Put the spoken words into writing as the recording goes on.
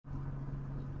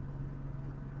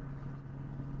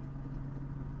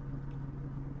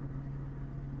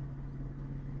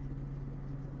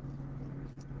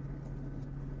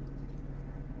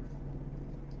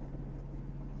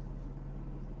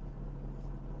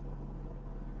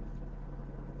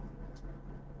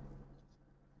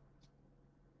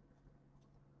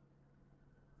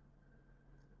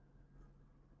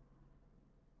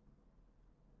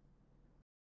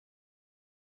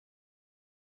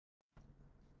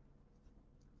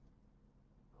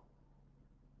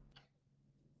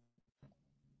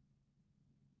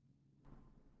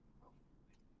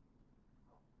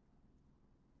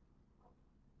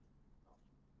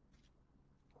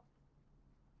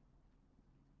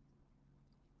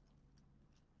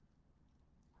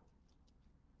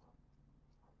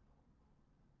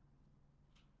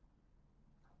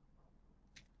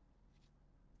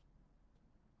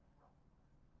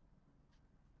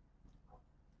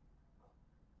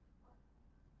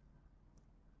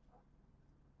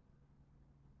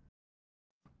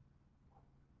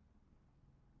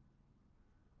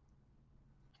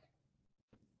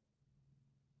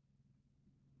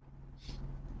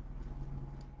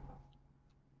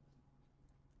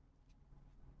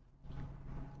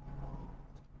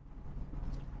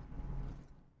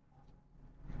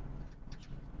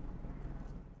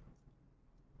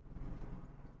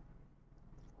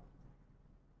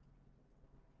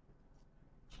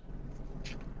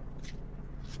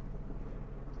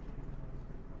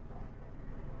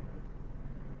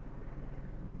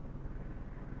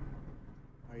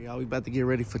All right, y'all, we about to get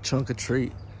ready for trunk or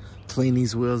treat. Clean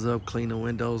these wheels up, clean the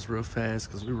windows real fast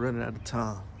because we're running out of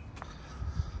time.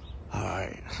 All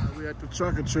right, we at the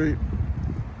trunk or treat.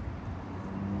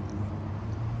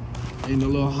 Eating a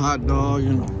little hot dog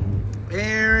and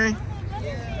Aaron,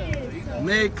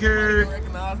 Maker,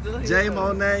 J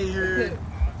Monet here.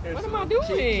 What am I doing?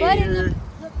 Here.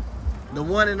 The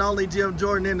one and only Jim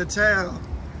Jordan in the town.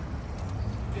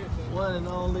 One and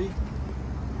only.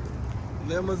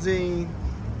 Limousine.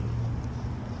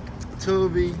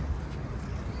 Toby.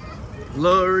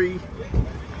 Lori.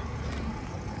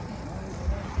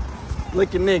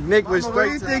 Look at Nick. Nick was straight.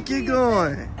 Where you think you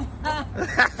going?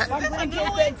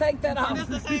 Take that off. That's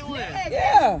the same one.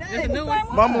 Yeah. It's a new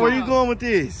one. Mama, where you going with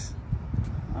this?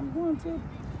 I'm going to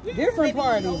different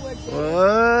parties.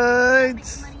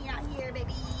 What?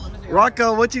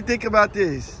 Rocco, what you think about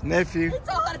this, nephew? He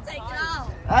told her to take it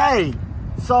off. Hey,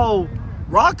 so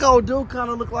Rocco do kind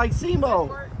of look like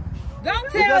Simo.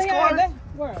 Don't tell him that.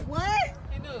 What?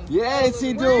 Yes,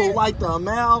 he do. Like the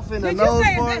mouth and the Did you nose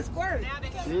say part. that squirt?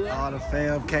 Yeah. All the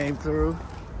fam came through.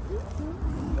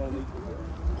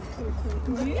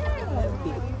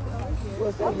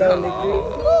 What's that lonely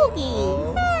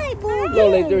Boogie. Hey, Boogie.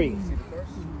 Lonely 3.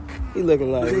 He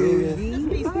looking like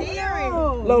me.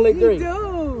 Lonely 3.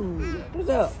 What's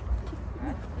up?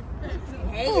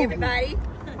 Hey, everybody.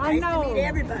 I know. Nice to meet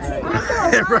everybody. That's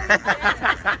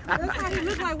how he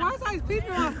look like. Why is his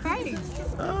picture on face?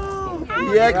 Oh,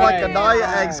 he act like a Naya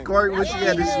act squirt when she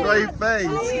had a straight face.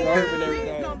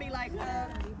 It's gonna be like,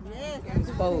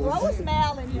 roast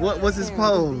smile and What was his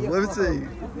pose? Let me see.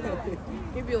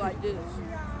 He'd be like this.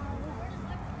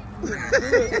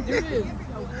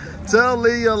 Tell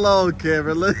Lee alone,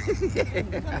 Kevin. Look.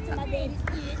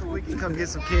 We can come get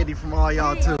some candy from all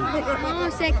y'all too. Mom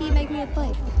said, can you make me a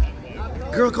plate?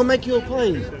 Girl, come make you a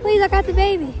plate. Please, I got the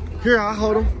baby. Here, I'll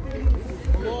hold him.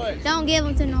 Don't give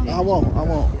him to no I won't.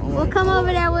 Well, come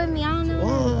over there with me. I don't know.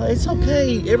 Oh, it's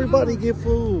okay. Everybody get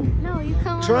food. No, you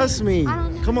come Trust over. me. I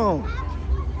don't know. Come on.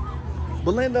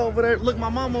 Belinda over there. Look, my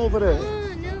mama over there.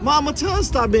 No. Mama, tell her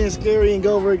stop being scary and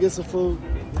go over and get some food.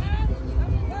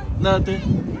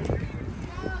 Nothing.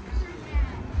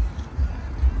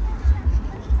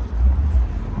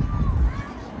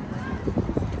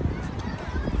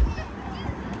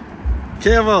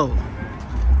 Kevo,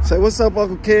 say what's up,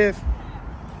 Uncle Kev.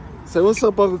 Say what's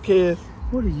up, Uncle Kev.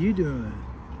 What are you doing?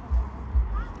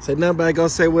 Say nothing back, go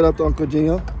say what up to Uncle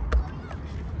Jim.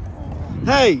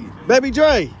 Hey, baby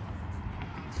Dre.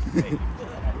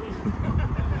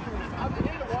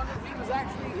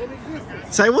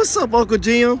 Say what's up, Uncle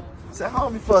Jim. Say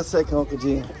hold me for a second, Uncle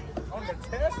Jim. On the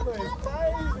Tesla is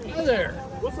crazy. Hi there.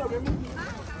 What's up, baby?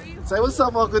 Say what's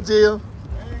up, Uncle Jim.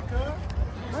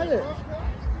 Hi there.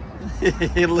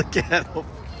 Look at him.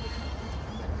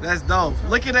 That's dope.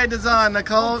 Look at that design,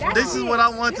 Nicole. This is what I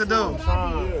want to do.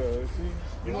 Yeah, see?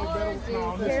 You know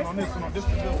better on this one.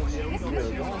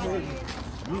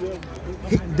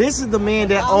 This is the man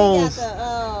that owns.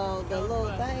 the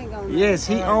little thing on Yes,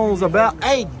 he owns about.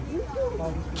 Hey,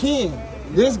 Ken,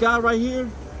 this guy right here,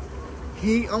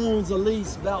 he owns at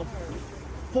least about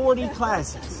 40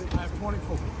 classics.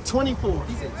 24.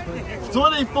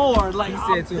 24. Like,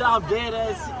 y'all dead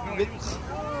ass. Bitch.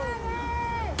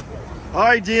 All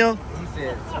right, Jim. He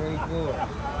said 24.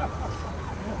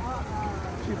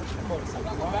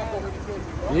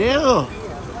 Yeah.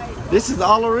 This is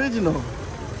all original.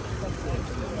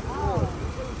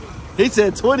 He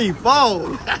said 24.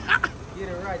 Get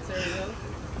it right, Terry.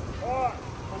 I'll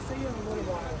see you in a little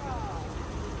while.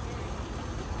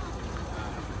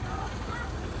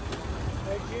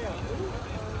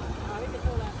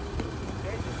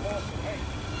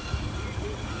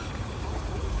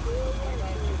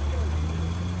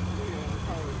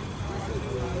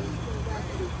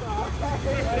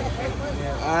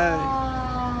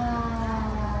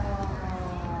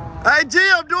 Hey,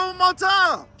 Jim, do it one more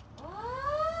time.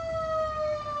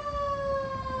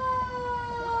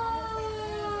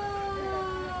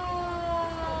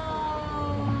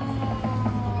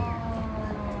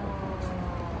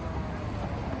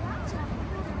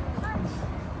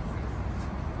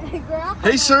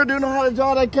 He sure do know how to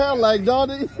draw that Cadillac, don't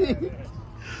he?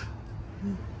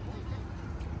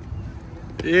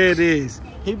 Yeah, it is.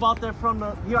 He bought that from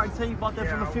the, he already tell you bought that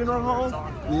from the funeral home?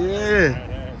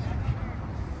 Yeah.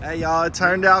 Hey, y'all, it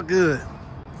turned out good.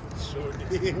 Sure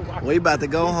did. We about to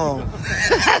go home.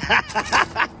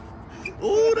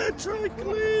 Oh, that truck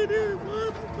cleared it.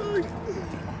 What the fuck?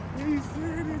 He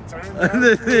said it turned out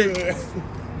good.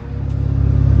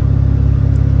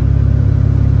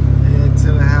 Head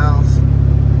to the house.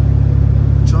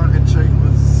 Trunk or treat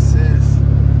with sis.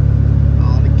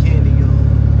 All the candy gone.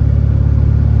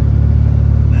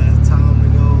 Now it's time to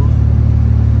go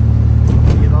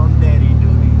get on daddy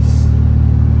duties.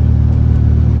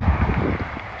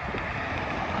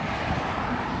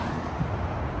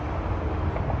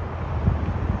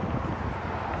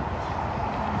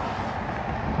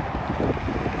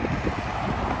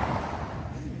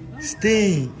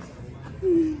 Sting.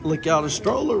 Look out, a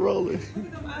stroller roller.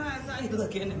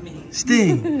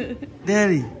 Sting.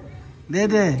 Daddy.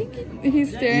 Dad. He's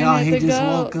staring Y'all, at he the just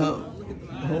goat. woke up.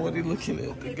 Oh, what he looking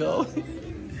at? The goat.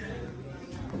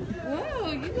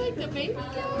 Whoa, you like the baby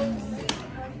goats?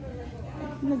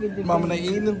 Look at the Mama, they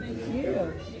eating them?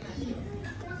 Yeah.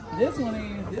 This one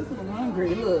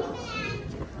hungry. Look.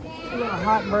 A little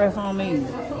hot breath on me.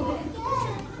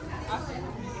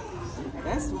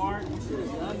 That's smart. You should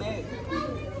have done that.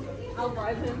 I'll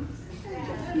bribe him.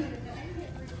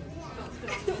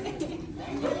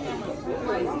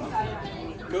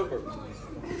 Cooper.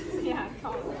 Yeah,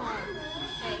 call him.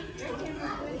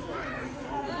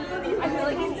 I feel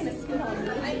like he's gonna spit on me.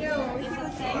 I know.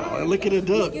 Oh, look at the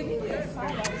duck.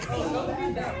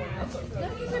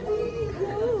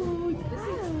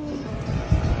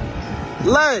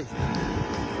 Lay.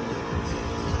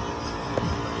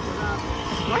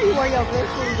 Why you wear your good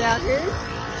shoes out here?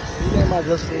 You ain't my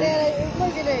good food. Yeah,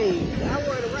 look at these. I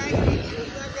wear the raggedy shoes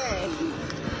like that.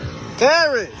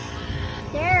 Carrie.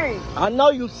 Gary. I know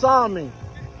you saw me.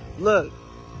 Look.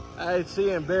 Hey, she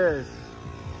embarrassed.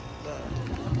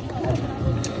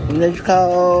 Let's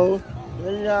go.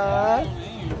 Yeah.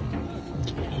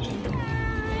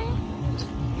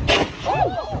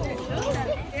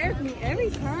 Scares me every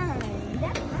time.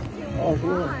 Oh,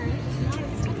 yeah.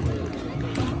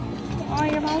 Oh,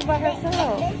 your mom's by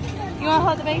herself. You want to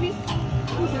hold the baby? You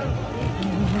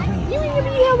want to be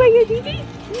held by your Gigi?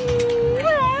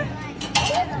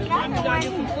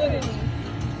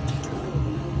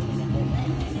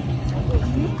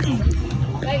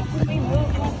 Wait, can we move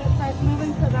once it starts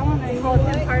moving? Because I want to hold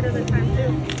him part of the time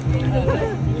too.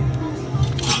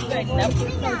 Like, once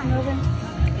it starts moving.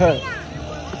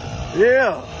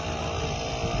 Yeah.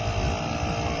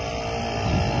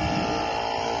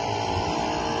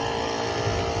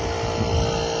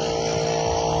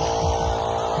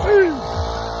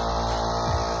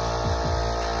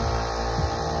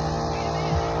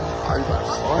 Are you about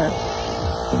to slam?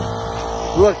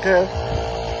 Look, Kev.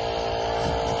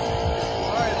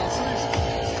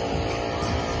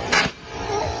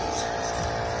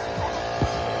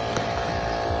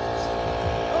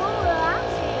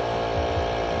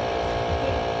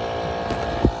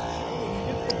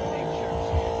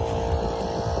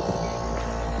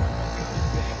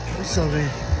 What's up, man?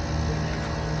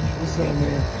 What's up,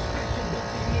 man?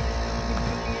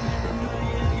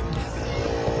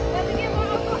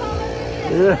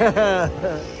 Yeah.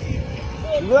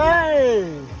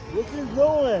 Right. What you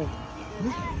doing?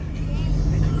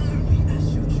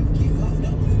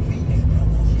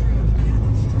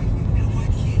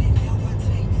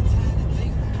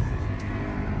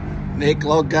 Nick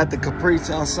Lowe got the Caprice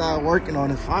outside working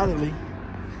on it finally.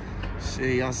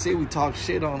 Shit, y'all see we talked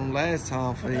shit on him last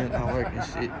time for him not working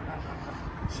shit.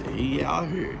 Shit, he out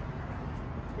here.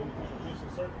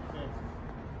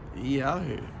 He out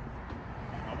here.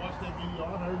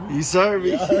 You serve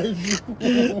me?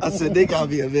 I said, they gotta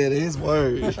be a man of his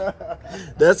word.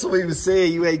 That's what he was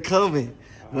saying, you ain't coming.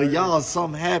 Well, y'all,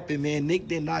 something happened, man. Nick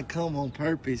did not come on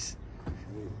purpose.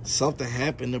 Something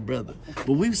happened to brother.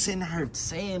 But we was sitting here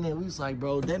saying it. We was like,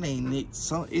 bro, that ain't Nick.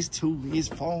 It's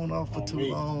falling off for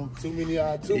too long. Too many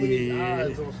eyes on some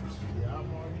shit. Yeah,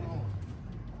 I'm already on.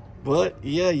 But,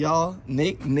 yeah, y'all,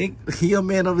 Nick, he a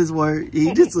man of his word.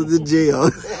 He just was in jail.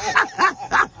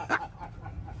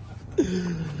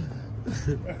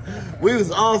 We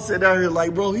was all sitting out here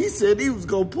like, bro, he said he was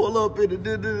gonna pull up in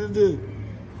the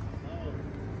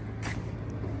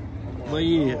But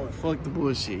yeah, fuck the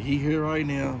bullshit. He here right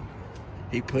now.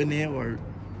 He putting in work.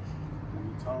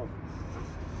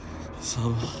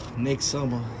 So next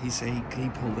summer, he said he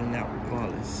pulling out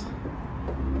regardless.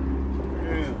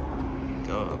 Yeah.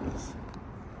 Regardless.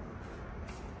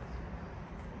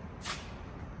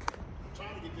 I'm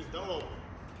trying to get this door open.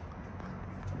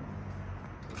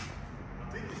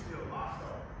 I think it's still locked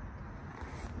though.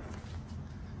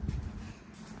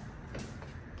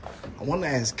 I want to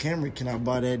ask Cameron, can I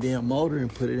buy that damn motor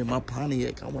and put it in my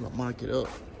Pontiac? I want to mock it up.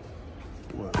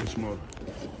 What? Which motor?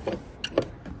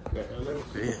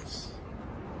 Yes.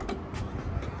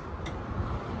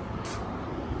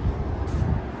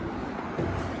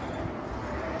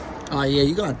 Oh, yeah,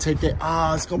 you got to take that.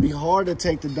 Ah, it's going to be hard to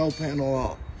take the door panel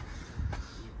off.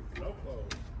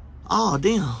 Oh,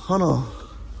 damn. Hold on.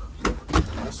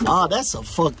 Oh, that's a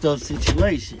fucked up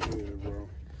situation. Yeah, bro.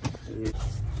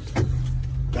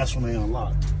 That's when they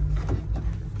unlock.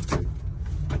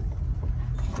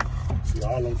 See,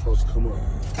 all them supposed to come up.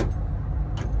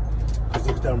 Just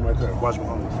look at them right there. Watch my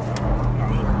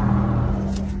home.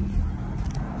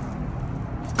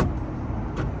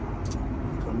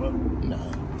 Come up? No.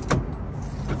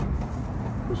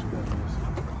 Push it down.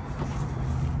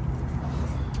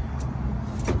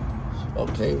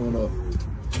 Okay, one up.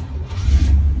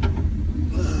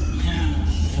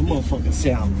 That motherfucker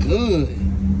sound good.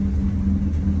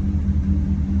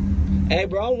 Hey,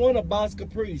 bro, I want a Boss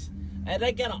Caprice. Hey,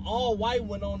 they got an all-white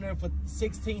one on there for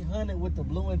 $1,600 with the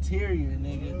blue interior,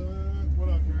 nigga. What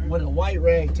up, man? With a white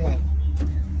rag top.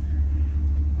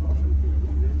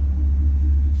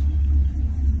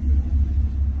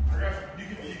 I got you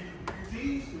can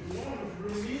these if you want them, if you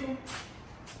really need them.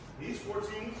 These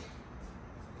 14s.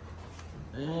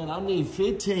 Man, I need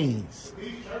 15s. These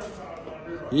trailer tires out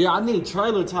there. Yeah, I need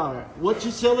trailer tire. What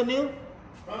you selling them?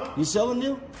 Huh? You selling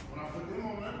them? When I put them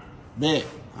on there. Bet.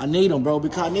 I need them, bro,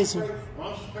 because I need some. Why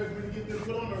don't you pay for me to get them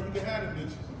put on there? You can have them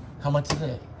bitches. How much is that?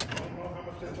 I don't know how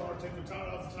much they charge. Take the tire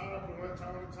off the tire, put one tire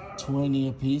on the tire. 20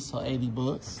 a piece, so 80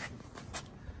 bucks.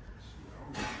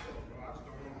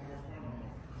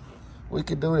 We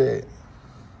could do that.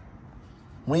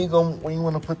 When you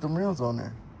want to put the rims on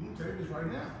there? You can take this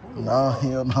right now. No,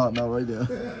 hell no, not right now.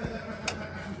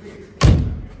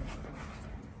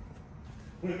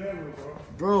 Whenever, bro.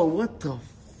 Bro, what the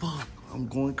fuck? I'm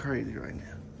going crazy right now.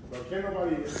 Bro, can't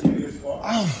nobody see this far.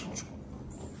 Oh.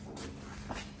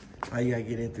 I gotta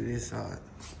get into this side.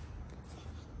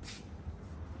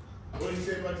 What did you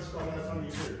say about this car last time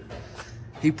you here?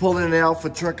 He pulling it out for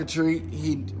trunk or treat.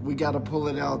 We gotta pull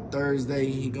it out Thursday.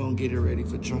 He gonna get it ready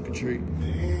for trunk or treat.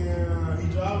 Damn, he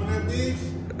driving that bitch?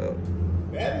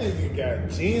 That nigga got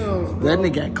gems, bro. That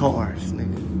nigga got cars,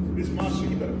 nigga. This my shit,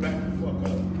 you better back the fuck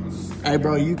up. Hey,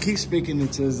 bro, you keep speaking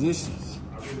into existence.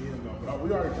 I really am though, but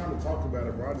we already kind of talked about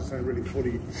it, bro. I just ain't really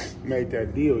fully made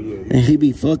that deal yet. And he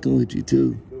be fucking with you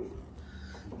too.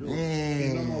 You know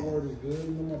Man, my word is good. You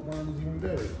know my bond is even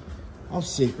better. I'm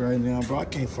sick right now, bro. I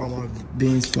can't find my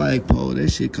Benz flagpole. That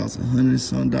shit costs $100 and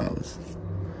some.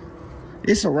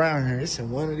 It's around here. It's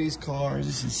in one of these cars.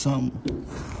 This is something. I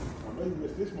know you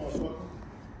missed this motherfucker.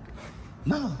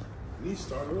 No, You need to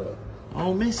start it up. I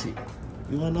don't miss it.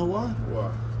 You wanna know why?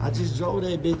 Why? I just drove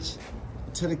that bitch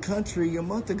to the country a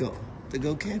month ago to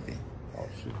go camping. Oh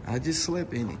shit. I just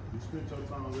slept in it. You spent your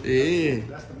time with Yeah.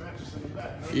 That's the mattress in the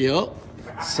back, man. Yep.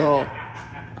 So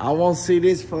I won't see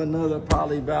this for another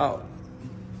probably about,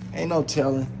 ain't no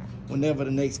telling, whenever the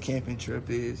next camping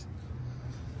trip is.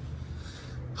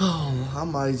 Oh, I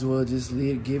might as well just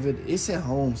give it. It's at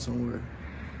home somewhere.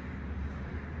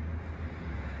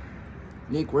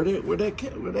 Nick, where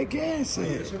that gas at?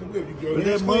 It's in the whip. You go Where ahead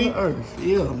that and Mother clean. Earth?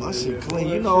 Yeah, my shit yeah, clean.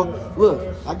 boy, You know, shit.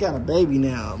 look, I got a baby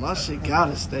now. My shit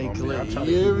gotta stay Oh, clean. man, I try to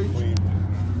You hear keep it me? clean.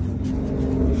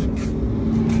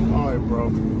 All right, bro.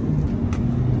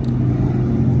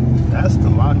 That's the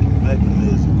locking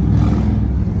mechanism.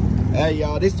 Hey,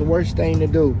 y'all, this the worst thing to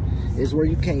do. Is where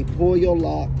you can't pull your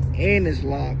lock and it's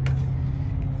locked,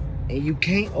 and you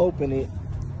can't open it,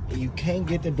 and you can't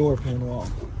get the door panel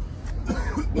off.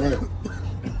 But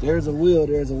if there's a will,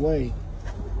 there's a way.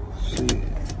 Shit.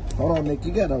 Hold on, Nick.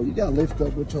 You gotta lift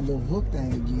up with your little hook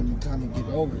thing again and kind of get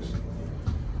over it.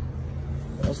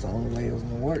 That's the only way it was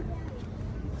gonna work.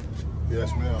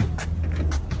 Yes, ma'am.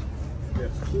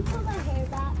 Yes. Can you pull my hair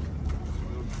back?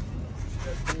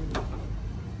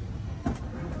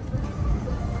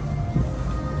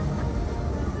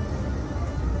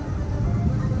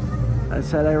 They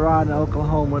said they ride in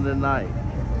Oklahoma tonight.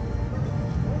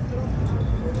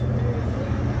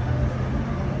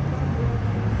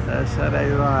 That's how they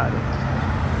ride it.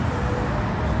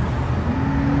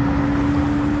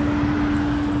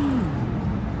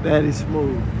 That is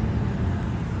smooth.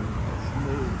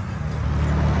 Smooth.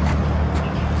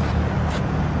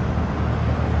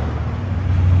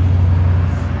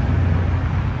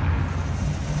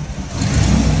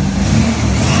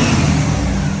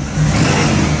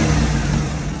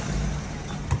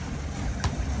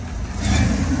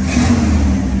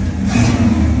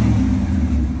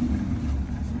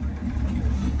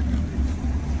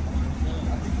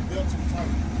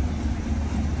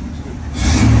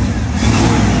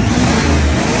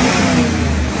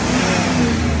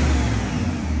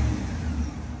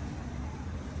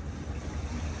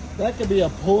 That could be a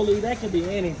pulley. That could be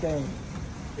anything.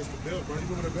 It's the belt, bro. You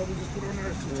remember the belt we just put on there?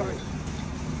 It's too tight.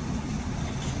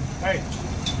 Hey.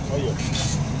 Oh, yeah.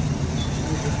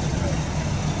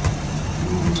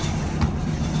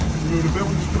 You remember the belt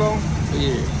we just put on?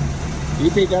 Yeah. You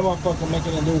think that motherfucker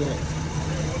making it do that? Yeah,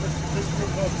 well, let's put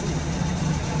it up, too.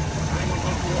 I ain't gonna go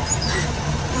through that.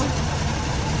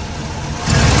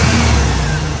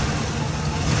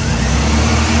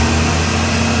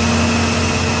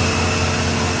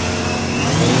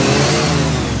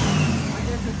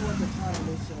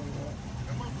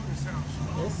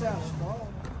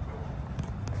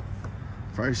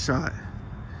 First shot.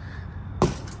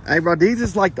 Hey, bro, these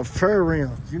is like the fur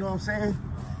rims. You know what I'm saying?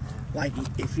 Like,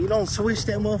 if you don't switch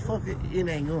that motherfucker, it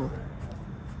ain't going.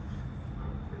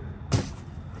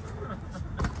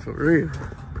 For real.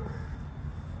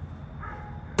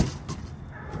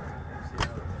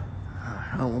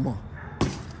 Hold on, one more.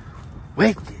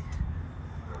 Wicked.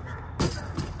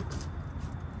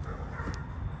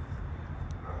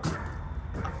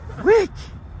 Wicked.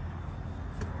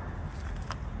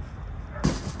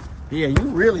 Yeah, you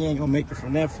really ain't gonna make it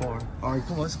from that far. All right,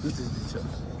 come on, let's scoot this bitch up.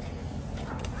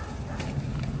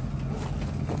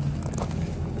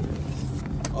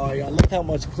 All right, y'all, look how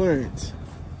much clearance.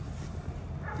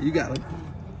 You gotta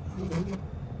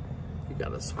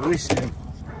switch them.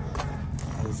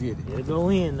 Let's get it. It'll go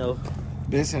in though.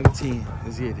 Best out of 10.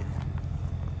 Let's get it.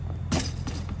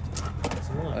 That's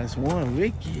one. That's one.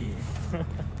 Wicked.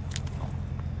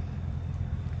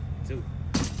 Two.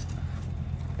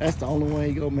 That's the only one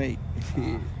you gonna make. Here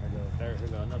go third. Here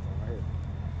go another one right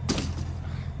here.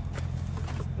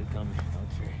 We coming. Don't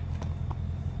trip.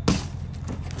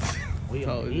 We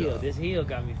on the hill. This hill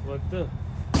got me fucked up.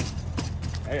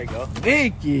 There you go.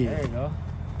 Wicked. There you go.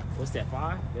 What's that,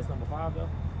 5? That's number 5 though?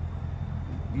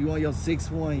 You on your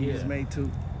 6-1, you Yeah. just made 2.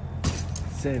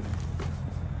 7.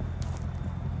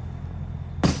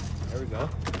 There we go.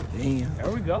 Damn.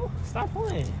 There we go. Stop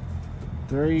playing.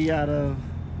 3 out of,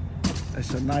 that's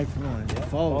your 9th one. Yep. 4.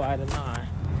 4 out of 9.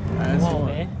 That's Come on, one.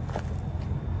 man.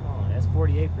 Come on, that's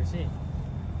 48%.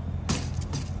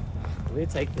 We'll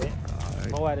take that.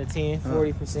 Right. 4 out of 10,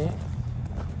 40%.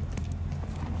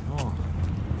 Come on.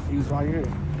 He was right here.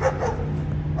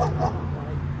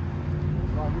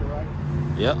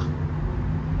 Yep.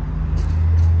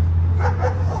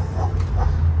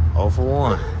 0 for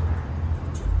 1.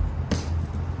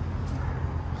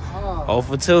 0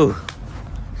 for 2.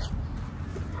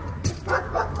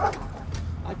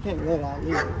 I can't let out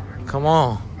leave. Come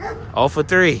on. 0 for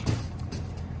 3.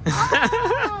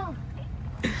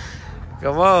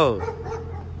 Come on.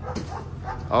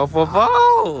 0 for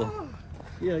 4.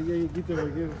 Yeah, get there,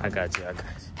 get it. I got you.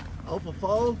 0 for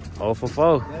 4? 0 for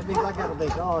 4. That means I gotta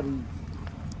make all these.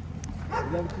 Is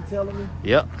that what you telling me?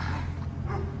 Yep.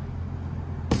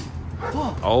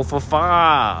 0 for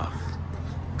 5.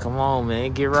 Come on,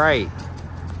 man. Get right.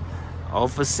 0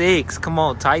 for 6. Come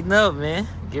on. Tighten up, man.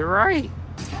 Get right.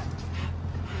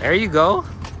 There you go.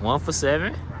 1 for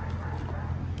 7.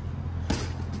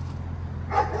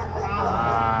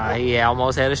 He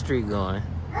almost had a streak going.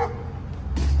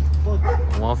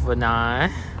 1 for 9.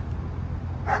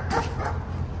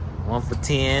 1 for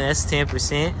 10. That's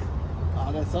 10%.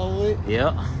 Oh, that's all it?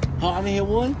 Yep. Oh, I didn't hit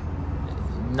 1?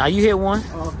 Now you hit 1.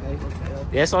 Oh, okay.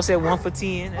 That's why I said 1 for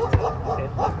 10.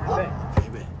 Okay.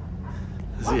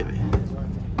 That's it.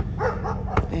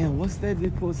 Damn, what's that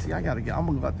big pussy? I'm gonna go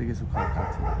out there and get some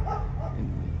content.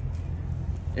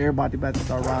 Everybody about to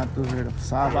start riding through here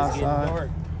side by side.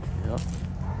 Yep.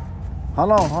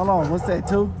 Hold on. What's that,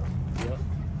 2? Yep.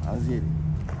 Let's get it.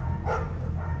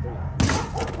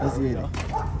 Let's get it.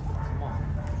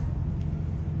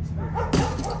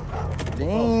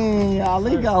 Dang,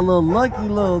 Ali got a little lucky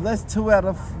little. That's 2 out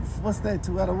of, what's that?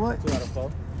 2 out of what? 2 out of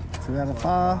 4. 2 out of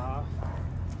 5.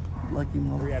 Lucky 3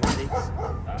 mother. out of 6.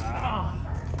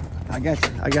 I got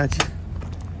you.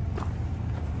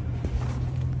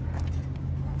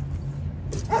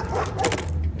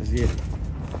 Let's get it.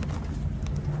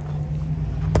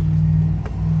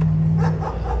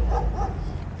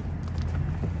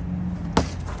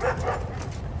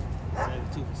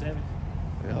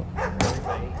 Yep.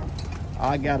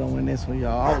 I got to win this one,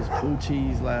 y'all. I was blue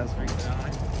cheese last week.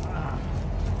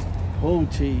 Blue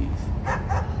cheese.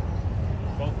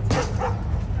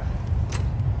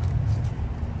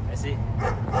 That's it.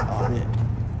 Oh, man.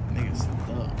 Niggas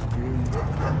stuck, dude.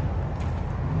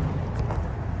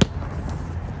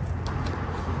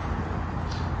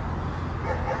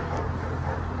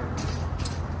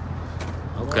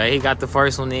 Okay, he got the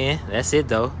first one in. That's it,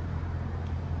 though.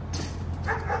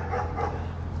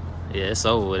 Yeah, it's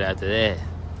over with after that.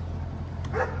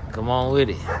 Come on with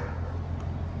it.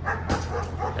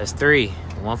 That's 3.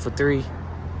 1 for 3.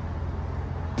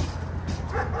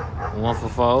 1 for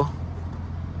 4.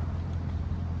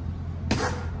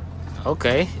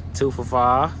 Okay, 2 for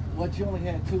 5. What, you only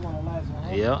had 2 on the last one?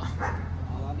 Huh? Yep. All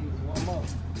I need is 1 more.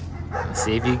 Let's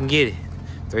see if you can get it.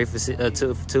 3 for 6,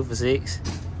 2 for 6.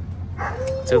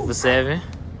 2 for 7.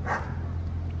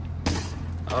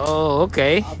 Oh,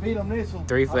 okay. I beat him this one.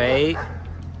 3 for 8.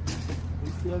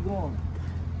 He's still going.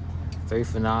 3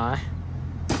 for 9.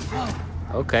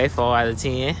 Okay, 4 out of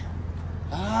 10.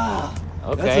 Ah.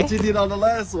 Okay. That's what you did on the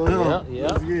last one, huh? Yep,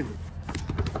 yep. Let's get it.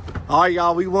 All right,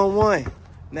 y'all, we won 1.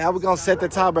 Now we're going to set the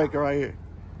tiebreaker right here.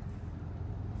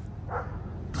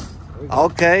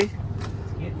 Okay.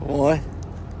 1.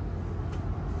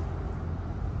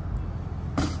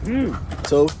 2.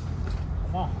 Come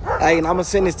on. Hey, and I'm going to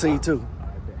send this to you, too.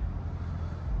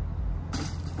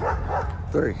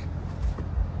 3.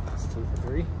 That's 2 for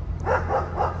 3.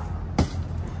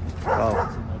 Oh.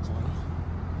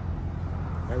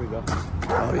 There we go.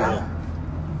 Oh, yeah.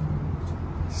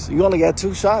 So you only got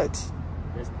 2 shots.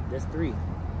 That's 3.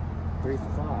 3 for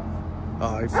 5.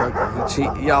 All right, fuck it. He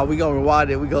cheat. Y'all, we gonna rewind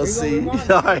it. We gonna see. All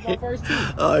right. My first 2.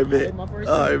 All right, bet. My All first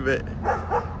right, 2. bet.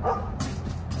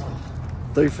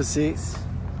 3 for 6.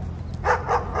 Look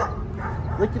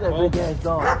at that big ass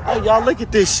dog. Hey, y'all, look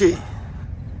at this shit.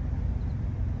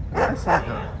 That's like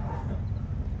a.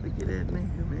 Look at that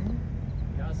nigga, man.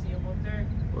 Y'all see him up there?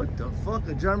 What the fuck,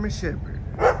 a German Shepherd?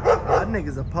 That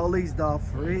nigga's a police dog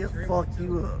for real. Fuck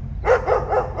you up.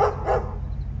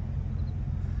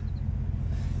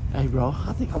 Hey, bro,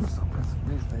 I think I'm gonna press some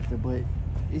this back there, but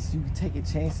it's you taking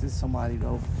chances somebody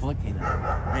though fucking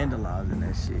vandalizing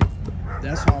that shit.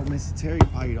 That's why Mr. Terry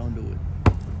probably don't do it.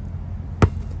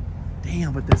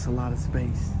 Damn, but that's a lot of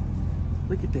space.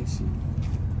 Look at that shit.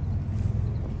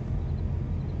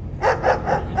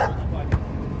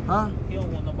 Huh? He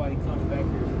don't want nobody coming back here.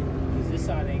 Because this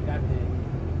side ain't got the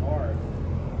R.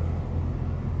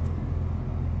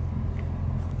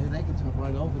 And they can jump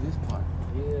right over this part.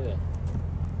 Yeah.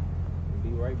 Be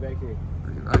right back here.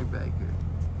 Right back here.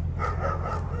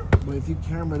 But if you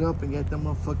camera it up and get them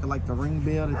motherfucker like the ring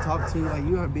bell to talk to you, like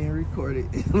you are being recorded.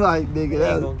 Like, nigga, They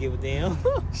that's ain't gonna give a damn.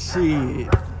 shit.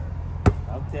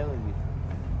 I'm telling you.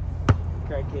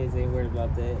 Crackheads ain't worried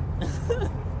about that.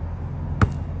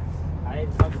 I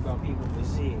ain't talking about people, but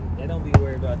shit. They don't be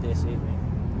worried about that shit, man.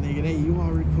 Nigga, they, you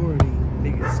are recording.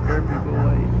 Nigga, scare people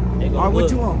away. They gonna All right, what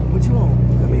look. you want? What you want?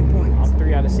 How many points? I'm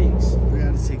 3 out of 6. 3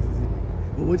 out of 6.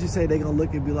 But what you say, they gonna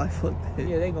look and be like, fuck that.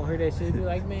 Yeah, they gonna hear that shit and be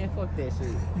like, man, fuck that shit.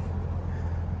 As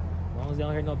long as they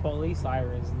don't hear no police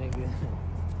sirens, nigga.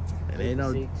 And they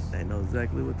know 6. they know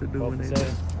exactly what to do 4 when for they do.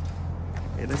 7.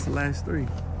 Yeah, that's the last 3.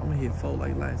 I'm gonna hit 4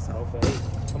 like last 4 time. for 8.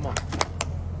 Come on.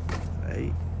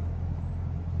 8.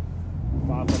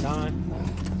 5 for 9.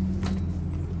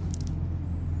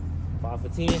 5 for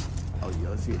 10. Oh, yeah,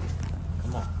 let's hit it.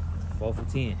 Come on. 4 for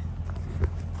 10.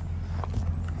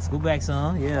 Scoot back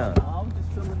some, yeah. I'm just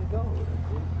feeling the goal.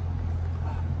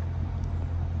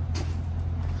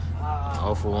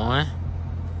 0 for 1.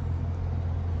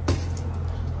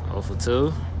 0 for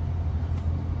 2.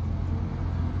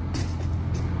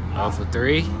 0 for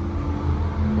 3.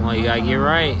 Come on, you gotta get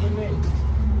right.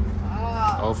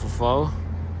 0 for 4.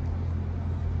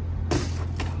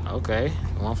 Okay.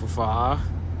 1 for 5.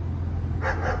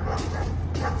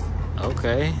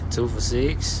 Okay. 2 for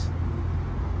 6.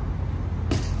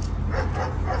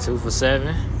 2 for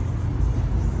 7.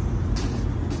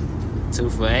 2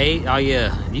 for 8. Oh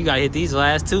yeah, you gotta hit these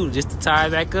last 2 just to tie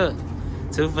it back up.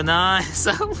 2 for 9.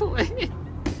 So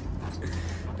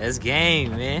that's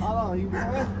game, man. Hold on, you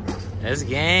man. That's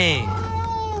game.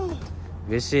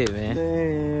 Good shit, man.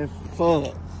 Man,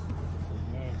 fuck.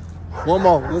 One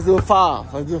more. Let's do a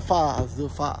 5. Let's do a 5. Let's do a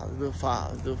 5. Let's do a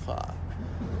 5. Let's do a 5.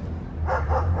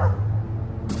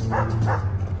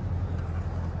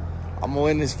 I'm gonna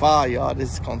win this 5, y'all.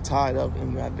 This is gonna tie it up,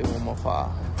 and we gotta do one more 5.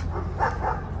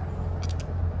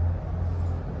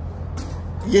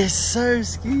 Yes, sir,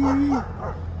 Ski.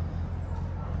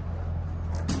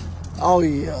 Oh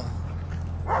yeah.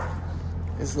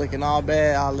 It's looking all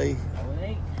bad, Ali.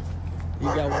 You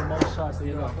got one more shot, so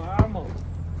you got 5 more.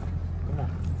 Come on.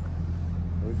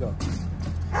 Here we go.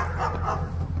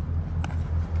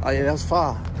 Oh yeah, that was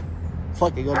 5.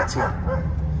 Fuck it, go to 10.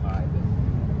 Alright,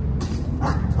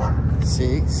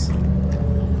 6. I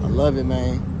love it,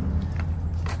 man.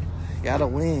 Gotta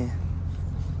win.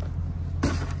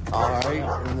 All right,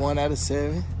 1 out of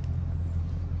 7.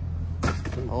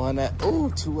 1 out.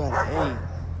 Ooh, 2 out of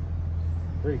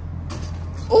 3. 8.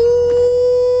 Ooh,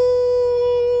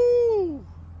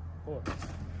 4.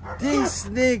 this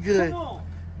nigga.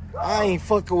 I ain't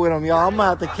fucking with him, y'all. I'm gonna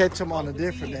have to catch him on a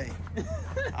different day.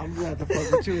 I'm gonna have to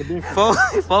fuck with you a different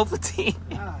day. 4 for 10.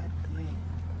 God,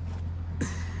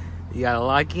 You gotta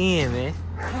lock in, man.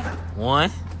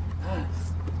 1.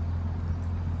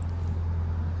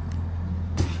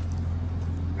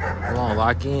 Come on,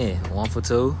 lock in. 1 for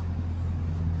 2.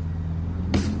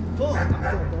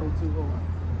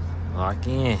 Lock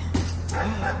in.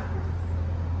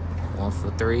 1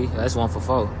 for 3. That's 1 for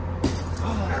 4.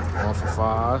 1 for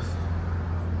 5.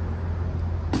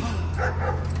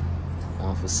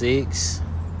 1 for 6.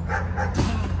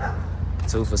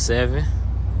 2 for 7.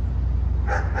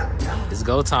 It's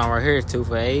go time right here. 2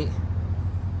 for 8.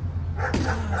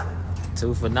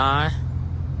 2 for 9.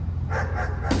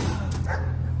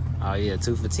 Oh yeah,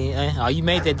 2 for 10. Oh, you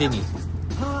made that, didn't you?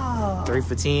 3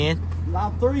 for 10. Nah,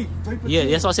 3 for 10. Yeah,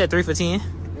 that's what I said. 3 for 10.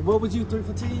 And what would you, 3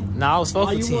 for 10? No, I was 4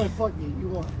 for 10. You won, fuck you, you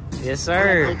won. Yes,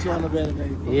 sir. Put you on the better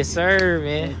day. Yes, sir,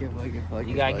 man. Fuck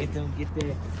You gotta get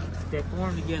that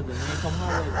form together, man. Come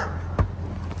on.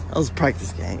 That was a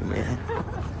practice game, man.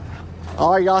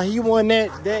 All right, y'all. He won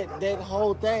that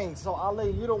whole thing. So I'll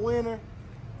let you the winner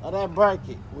of that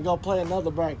bracket. We're gonna play another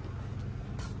bracket.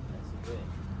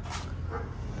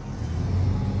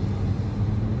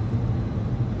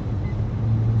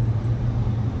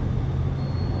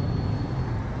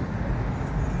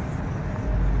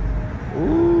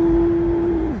 Ooh.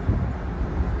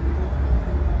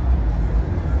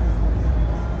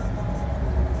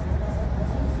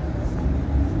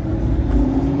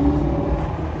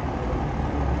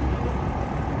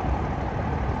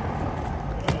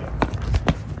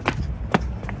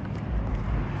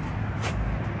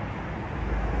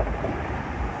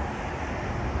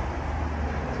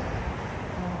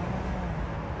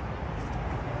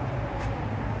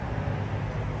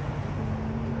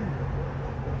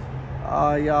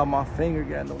 Y'all, my finger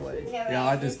got in the way. Y'all,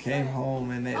 I just came home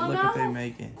and look what they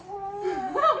making.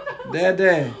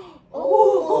 Dad.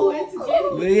 Oh, it's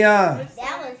getting. Leon.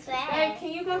 That was fast.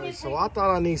 Can you go get So I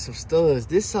thought I need some studs.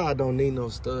 This side don't need no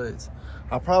studs.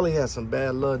 I probably had some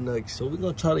bad luck nuggets. So we're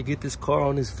gonna try to get this car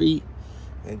on his feet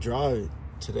and drive it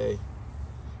today.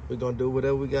 We're gonna do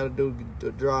whatever we gotta do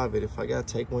to drive it. If I gotta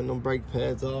take one of them brake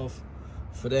pads off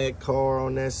for that car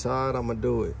on that side, I'm gonna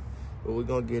do it. But we're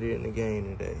gonna get it in the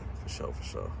game today. For sure, for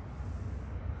sure.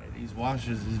 Hey, these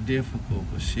washers is difficult,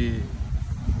 but shit,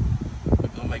 we're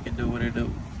gonna make it do what it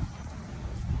do.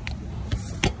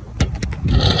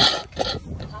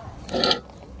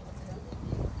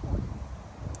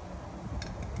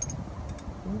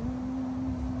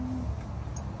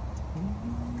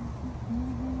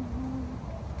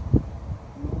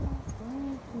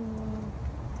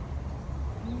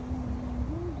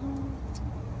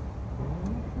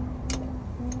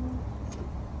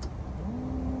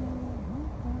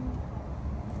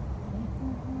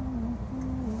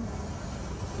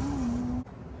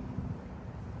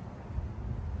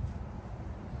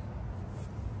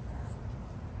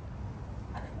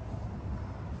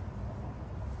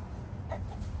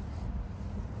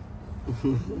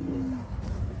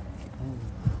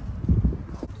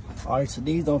 All right, so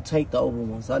these don't take the over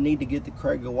ones. I need to get the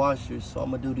Krager washers, so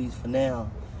I'm gonna do these for now.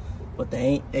 But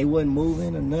they wasn't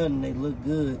moving or nothing. They look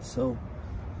good. So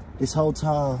this whole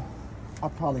time, I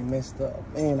probably messed up.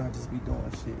 Man, I just be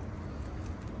doing shit.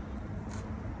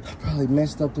 I probably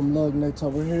messed up them lug nuts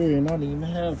over here, and I didn't even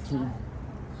have to.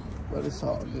 But it's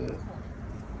all good.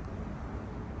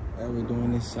 And we're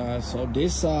doing this side. So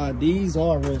this side, these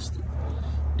are rusted.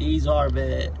 These are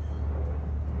bad.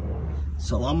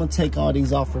 So I'm gonna take all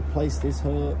these off, replace this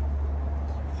hub,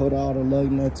 put all the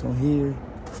lug nuts on here,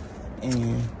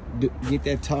 and get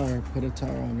that tire, put a tire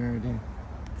on there, then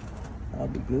I'll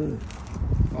be good.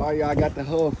 All right, y'all, I got the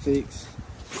hub fixed.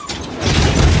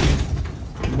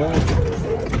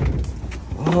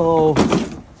 Oh.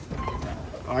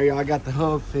 All right, y'all, I got the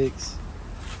hub fixed.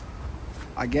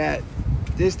 I got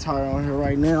this tire on here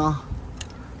right now,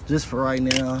 just for right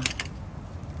now.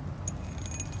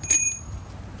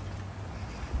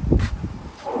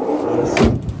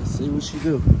 Let's see what she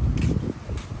do.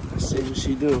 Let's see what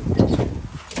she do.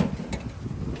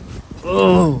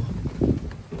 Oh.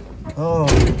 Oh.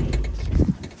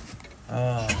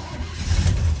 Oh.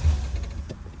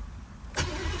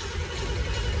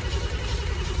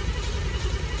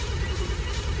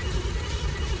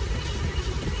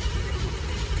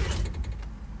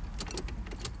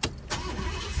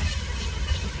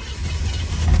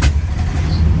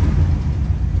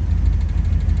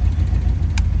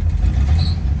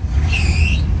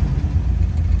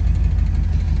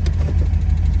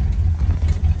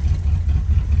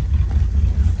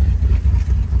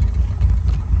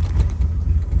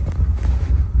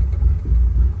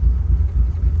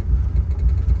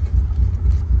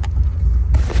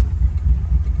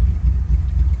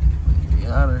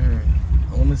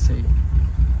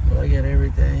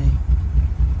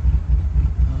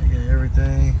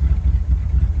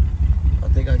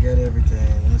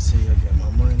 see. I got my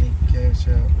money, cash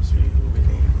out. Let's see. We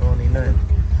don't need nothing.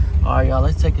 All right, y'all.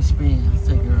 Let's take a spin. Let's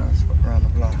take a around the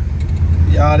block.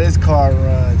 Y'all, this car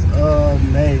runs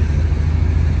amazing.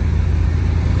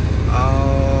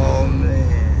 Oh man.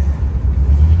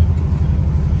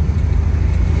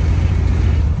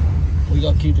 We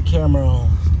gonna keep the camera on.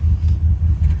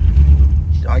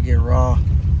 I get raw.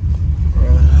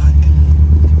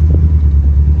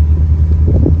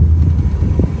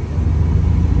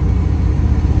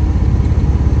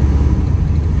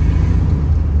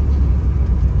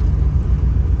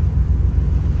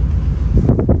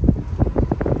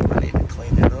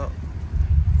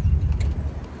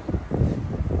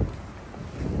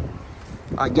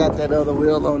 I got that other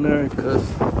wheel on there because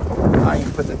I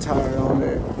ain't put the tire on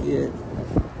there yet.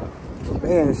 But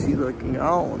man, she looking, I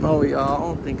don't know, y'all. I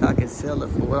don't think I can sell it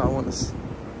for what I want to.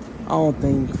 I don't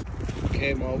think.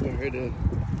 Came over here to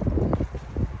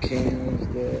Cam's,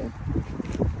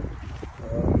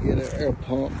 get an air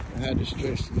pump. I had to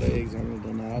stretch the legs on the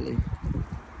Denali.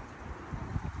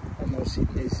 I know she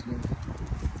missed me.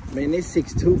 Man, this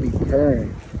 6.2 be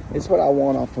purring. It's what I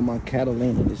want off of my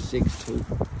Catalina, this 6.2.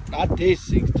 Not this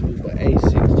 6.2, but a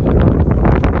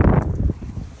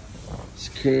 6.2.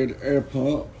 Secured air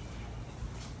pump.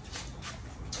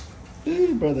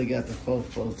 This brother got the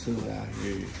 442 out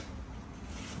here.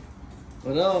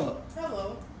 What up?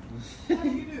 Hello. How do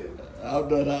you do? I'm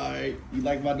doing alright. You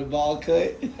like my new ball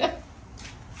cut?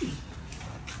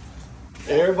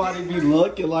 Everybody be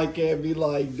looking like at me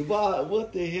like, Dubai,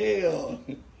 what the hell?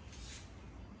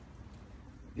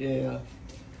 Yeah.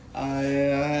 I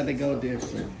had to go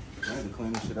different. I had to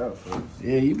clean this shit up first.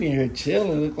 Yeah, you been here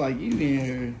chilling. Look like you been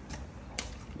here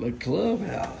like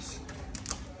clubhouse.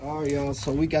 All right, y'all.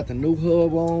 So we got the new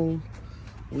hub on.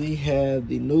 We have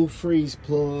the new freeze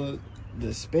plug, the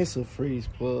expensive freeze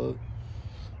plug.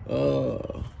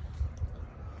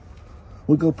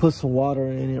 We're gonna put some water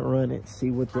in it, run it,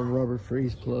 see what the rubber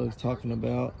freeze plug's talking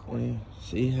about, and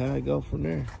see how it go from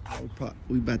there.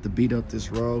 We about to beat up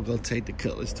this road, go take the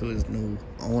Cutlass to his new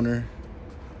owner.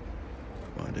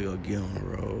 About to go get on the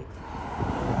road.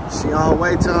 She on her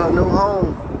way to her new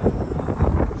home.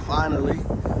 Finally.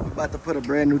 We about to put a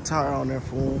brand new tire on there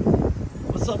for him.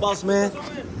 What's up, boss man?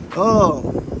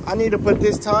 Oh, I need to put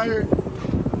this tire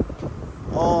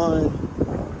on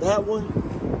that one.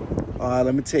 All right,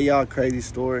 let me tell y'all a crazy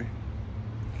story.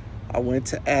 I went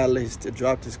to Atlas to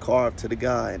drop this car up to the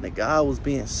guy, and the guy was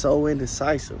being so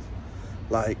indecisive.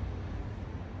 Like,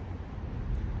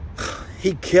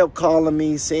 he kept calling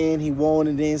me, saying he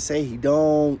wanted, then say he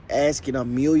don't, asking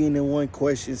 1,000,001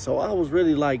 questions. So I was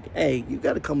really like, hey, you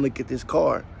got to come look at this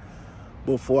car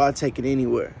before I take it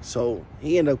anywhere. So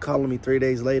he ended up calling me 3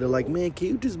 days later, like, man, can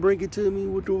you just bring it to me?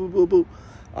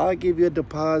 I'll give you a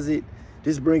deposit.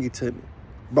 Just bring it to me.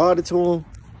 Brought it to him.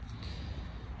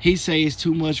 He say it's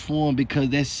too much for him because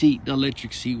that seat, the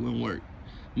electric seat, wouldn't work.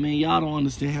 Man, y'all don't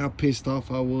understand how pissed off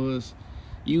I was.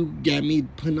 You got me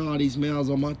putting all these miles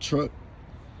on my truck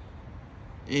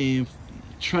and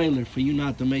trailer for you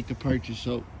not to make the purchase.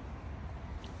 So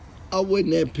I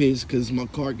wasn't that pissed because my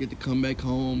car get to come back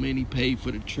home and he paid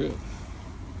for the trip.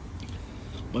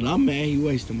 But I'm mad he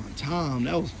wasted my time.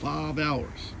 That was 5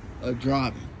 hours of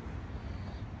driving.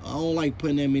 I don't like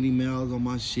putting that many miles on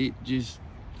my shit just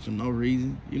for no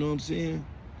reason. You know what I'm saying?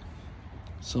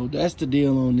 So that's the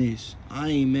deal on this. I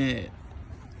ain't mad.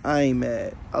 I ain't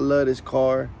mad. I love this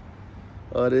car.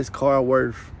 This car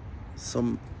worth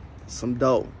some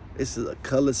dough. This is a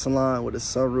color salon with a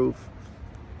sunroof.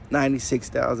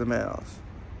 96,000 miles.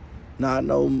 Not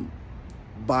no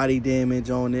body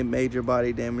damage on it, major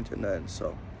body damage or nothing.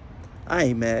 So I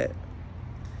ain't mad.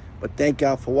 But thank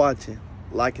y'all for watching.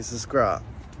 Like and subscribe.